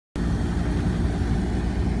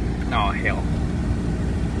Oh, hell.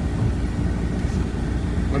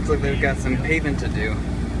 Looks like they've got some paving to do.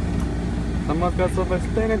 Someone's got some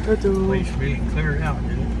explaining to do. Place really cleared out,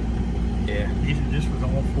 didn't it? Yeah. This was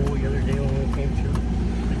all full the other day when we came through.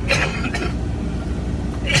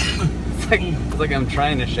 It's like I'm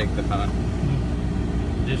trying to shake the phone.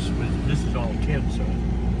 This is all Tim, so.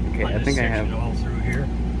 Okay, I think I have all through here.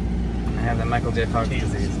 I have the Michael J. Fox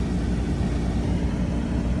disease.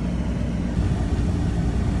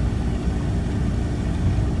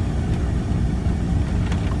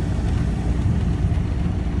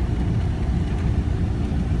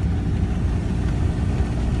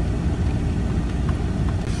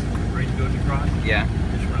 Ready to go to cross? Yeah.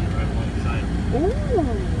 Just run right alongside.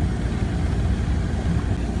 Ooh.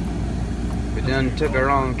 We done took a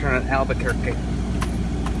wrong turn at Albuquerque.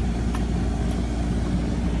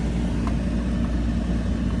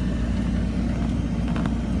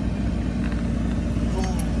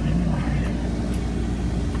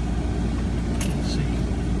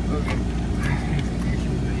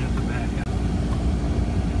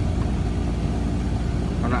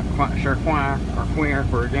 Quite sure why or where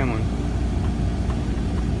we're going. I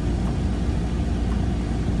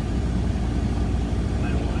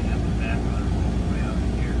don't want to have the back on all the way out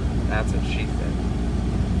here. That's what she said.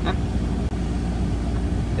 Huh?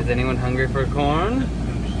 Is anyone hungry for corn? That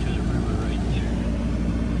goes to the river right there.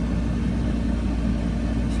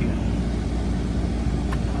 See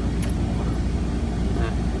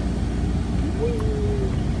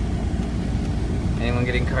that? Anyone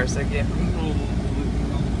getting car sick yet?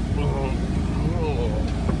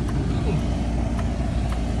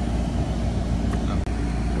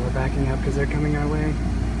 We're backing up because they're coming our way.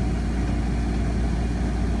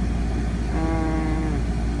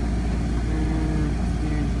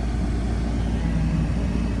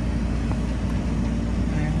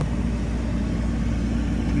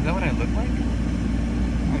 Is that what I look like?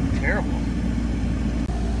 I'm terrible.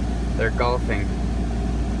 They're golfing.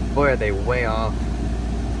 Boy, are they way off.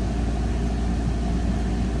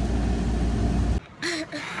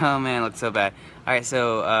 Oh man, it looks so bad. Alright,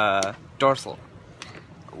 so, dorsal.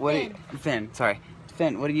 What Finn. Finn, sorry.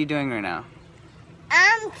 Finn, what are you doing right now?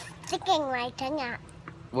 I'm sticking my tongue out.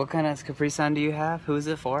 What kind of Capri Sun do you have? Who is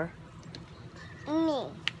it for? Me.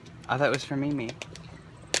 I thought it was for Mimi.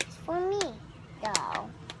 It's for me, though.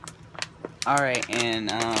 Alright, in,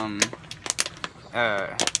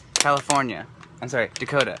 California. I'm sorry,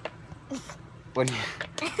 Dakota. What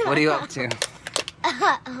are you up to?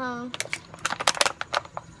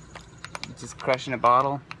 Just crushing a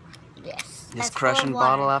bottle? Yes. Just crushing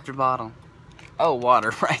bottle after bottle. Oh,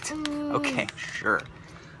 water, right. Okay, sure.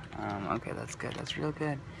 Okay, that's good. That's real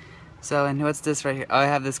good. So, and what's this right here? Oh, I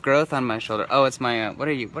have this growth on my shoulder. Oh, it's my, what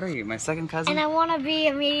are you? My second cousin? And I want to be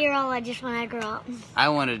a meteorologist when I grow up. I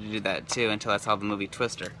wanted to do that too until I saw the movie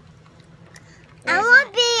Twister. I want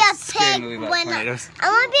to be a Scary pig movie about when tornadoes. I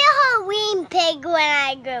want to be a Halloween pig when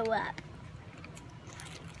I grow up.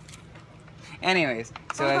 Anyways,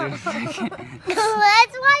 so Let's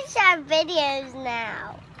watch our videos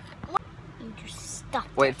now. You just stop.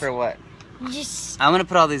 Wait for what? Just. I'm gonna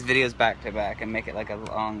put all these videos back to back and make it like a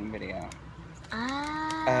long video.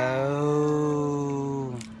 Oh.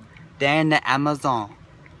 They're in the Amazon.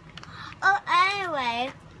 Oh,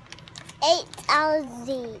 anyway,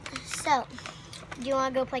 8LZ. So, do you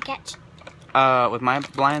want to go play catch? With my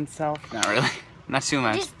blind self? Not really. Not too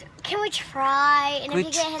much. Just, can we try? And if you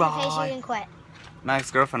get hit in the face, you can quit. My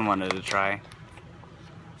ex-girlfriend wanted to try.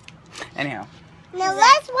 Anyhow. Now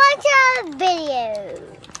let's watch our video.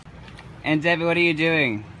 And Debbie, what are you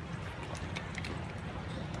doing?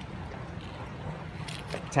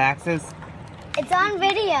 Taxes? It's on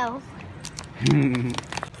video.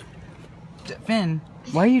 Finn,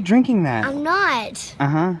 why are you drinking that? I'm not.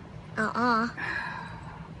 Uh-huh. Uh-uh.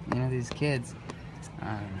 You know, these kids.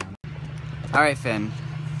 I don't know. Alright, Finn.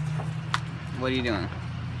 What are you doing?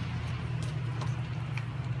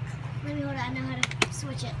 Let me hold it. I know how to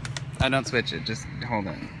switch it. I don't switch it. Just hold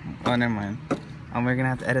it. Oh, never mind. Oh, we're gonna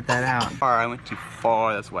have to edit that out. I went too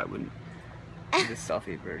far. That's why I wouldn't do the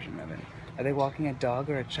selfie version of it. Are they walking a dog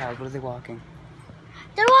or a child? What are they walking?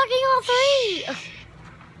 They're walking all three.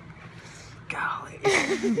 Golly.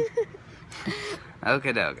 Okay.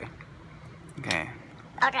 Okay.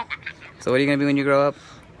 Okay. So what are you gonna be when you grow up?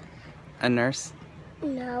 A nurse?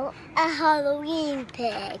 No, a Halloween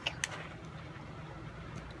pig.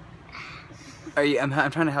 Are you? I'm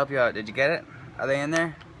trying to help you out. Did you get it? Are they in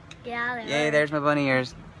there? Yeah, they Yay! are. There's my bunny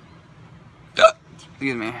ears.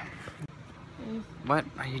 Excuse me. What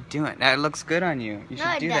are you doing? That looks good on you. You should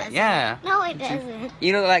No, it do doesn't. that. Yeah. No, it doesn't.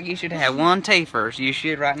 You look like you should have one teeth first. You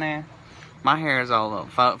should right now. My hair is all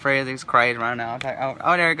Fraser's crazy right now. Okay.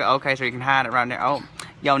 Oh, there you go. Okay, so you can hide it right there. Oh,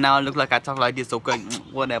 yo, now it look like I talk like this. Okay,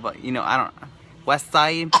 whatever. You know, I don't. West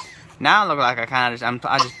Side. Now I look like I kind of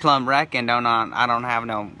I just plumb wreck and don't know. I don't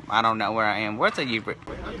know where I am. Where's the you? Sit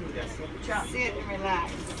and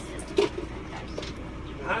relax.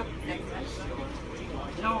 Huh?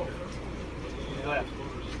 No. Left.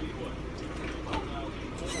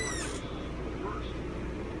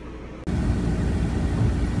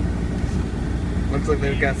 Looks like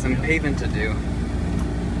they've got some paving to do.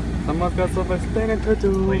 Someone's got some explaining to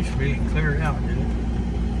do. Place really cleared out, didn't it?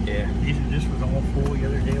 Yeah. This was all full the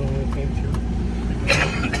other day when we came through.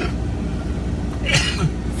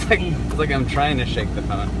 It's like I'm trying to shake the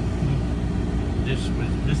phone. This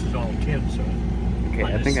is all Tim, so Okay,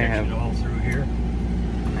 I think I have all through here.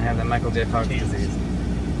 I have the Michael J. Fox disease.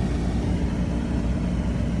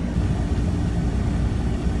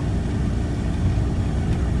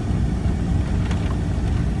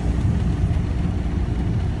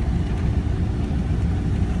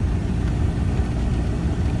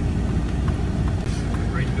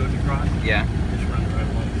 Ready to go to cross? Yeah. Just run right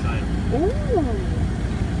alongside.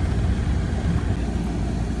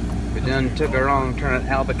 We done took a wrong turn at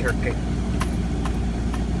Albuquerque.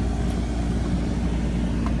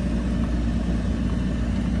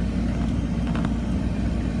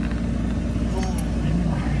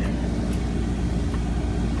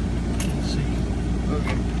 Let's see.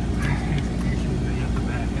 Okay.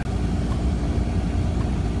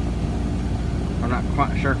 I'm not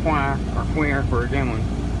quite sure why or where we're going.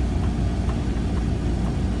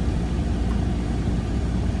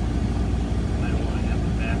 I don't want to have the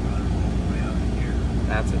back on it all the way out here.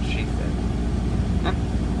 That's what she said. Huh?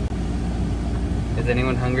 Is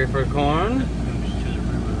anyone hungry for corn? Goes to the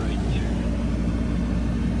river right there.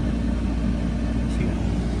 See that?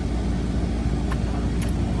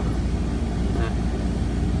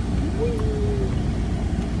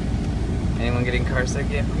 Anyone getting car sick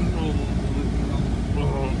yet?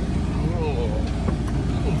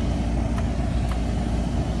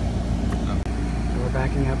 We're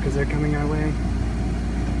backing up because they're coming our way.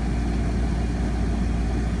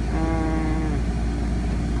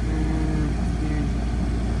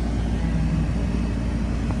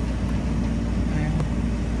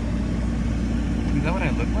 Is that what I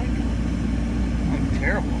look like? I'm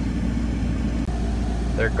terrible.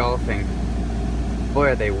 They're golfing. Boy,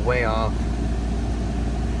 are they way off.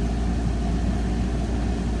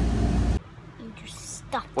 You just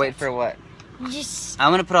stop. Wait for what? You just.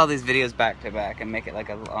 I'm gonna put all these videos back to back and make it like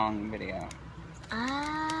a long video.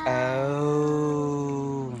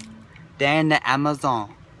 Oh. They're in the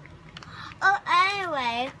Amazon. Oh,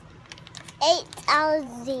 anyway. 8 hours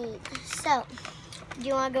deep. So, do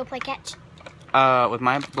you want to go play catch? With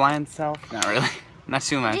my blind self? Not really. Not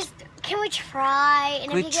too much. Just, can we try?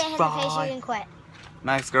 And if you get hit in the face, you can quit.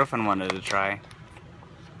 My ex-girlfriend wanted to try.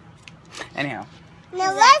 Anyhow.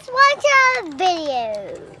 Now let's watch a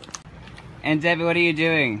video. And Debbie, what are you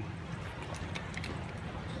doing?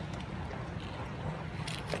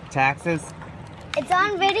 Taxes? It's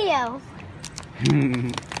on video.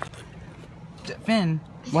 Finn,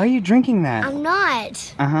 why are you drinking that? I'm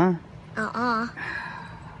not. Uh-huh.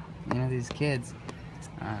 You know, these kids.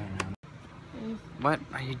 I don't know. What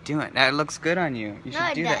are you doing? That looks good on you. You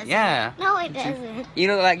should do that. Yeah. No, it doesn't. You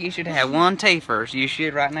look like you should have one taper. You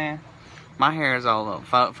should right now. My hair is all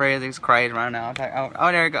Fraser's crazy right now. Okay.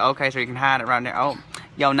 Oh, there you go. Okay, so you can hide it right there. Oh,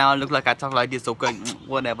 yo, now it look like I talk like this. Okay,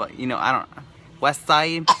 whatever. You know, I don't. West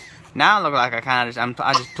Side. Now I look like I kind of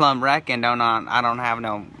I just plumb wreck and don't know. I don't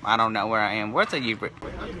know where I am. Where's the you? Sit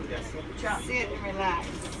and relax.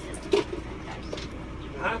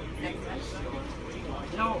 Huh?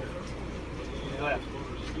 No. Left.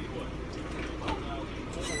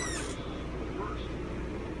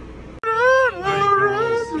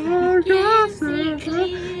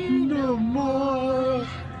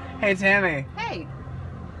 Hey Tammy. Hey.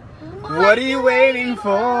 What are you waiting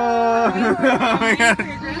for?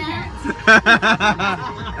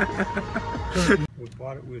 We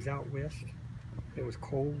bought it. We was out west. It was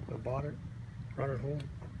cold. I bought it. Brought it home.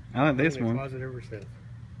 I like this Been in the one. closet ever since.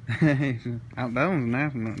 That one's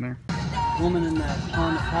napping up there. Woman in that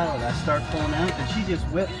Honda Pilot, I start pulling out and she just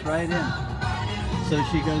whips right in. So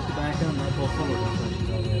she goes to back up and I pull forward. That's why she's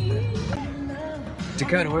all the way up there.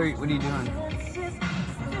 Dakota, what are you doing?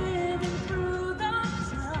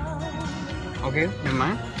 Okay, never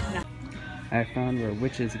mind. No. I found where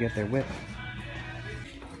witches get their whip.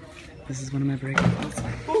 This is one of my breakouts.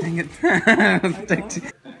 Dang it.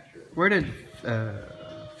 Where did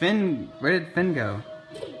Finn go?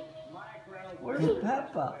 Where's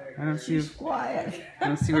Peppa? I don't see. She's quiet. I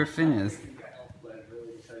don't see where Finn is.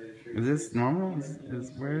 Is this normal?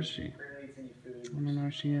 Where is she? I don't know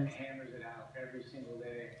where she is.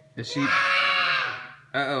 Is she?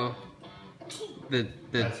 Uh-oh. The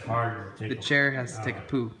chair has to take a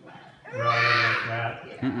poo. Right like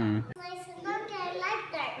that. Mm-mm.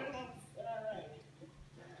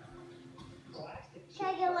 Should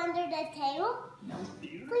I go under the table?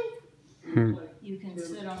 Please. You can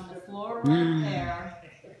sit on the floor right there,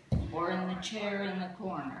 or in the chair in the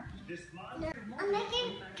corner. I'm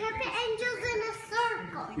making carpet angels in a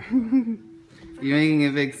circle. You're making a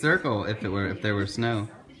big circle if there were snow.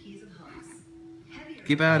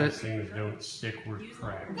 Keep at it. Things don't stick where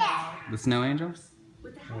crack. The snow angel?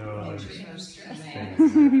 No,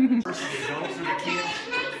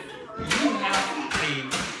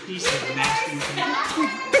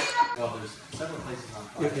 Well, there's several places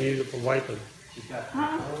on you can use it for wiping. She's got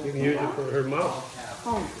You can use it for her mouth.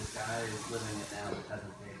 This guy is living it now that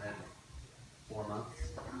hasn't paid rent in 4 months.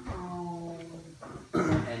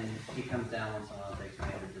 And he comes down once in a while, takes me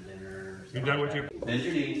over to dinner. You done with your... Bend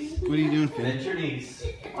your knees. What are you doing, Finn? Bend your knees.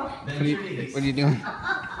 Bend your knees. What are you doing?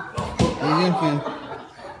 What are you doing, Finn?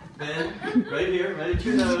 Bend right here, right at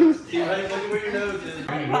your nose. See right, look at where your nose is.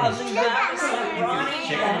 Probably not so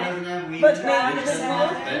Ronnie, but maybe the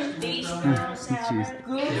these girls have Jeez.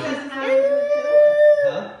 good.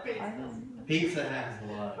 Huh? Pizza has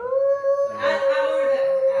blood.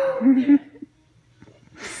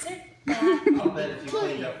 Sit I'll bet if you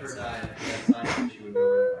cleaned up her diet, that's something she would go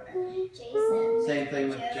right away. Same thing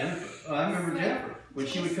with Jennifer. Oh, I remember Jennifer. When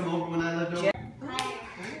she would come over when I lived over.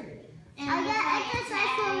 I got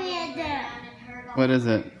cycloid there. What is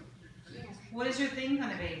it? What is your thing,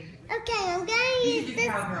 honey baby? Okay, I'm gonna use You do this.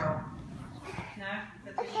 cowgirl. No?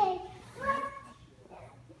 That's Okay.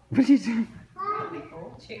 What are you doing?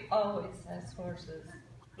 She always has horses.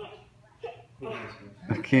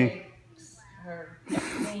 Okay. Her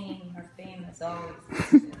fame is always.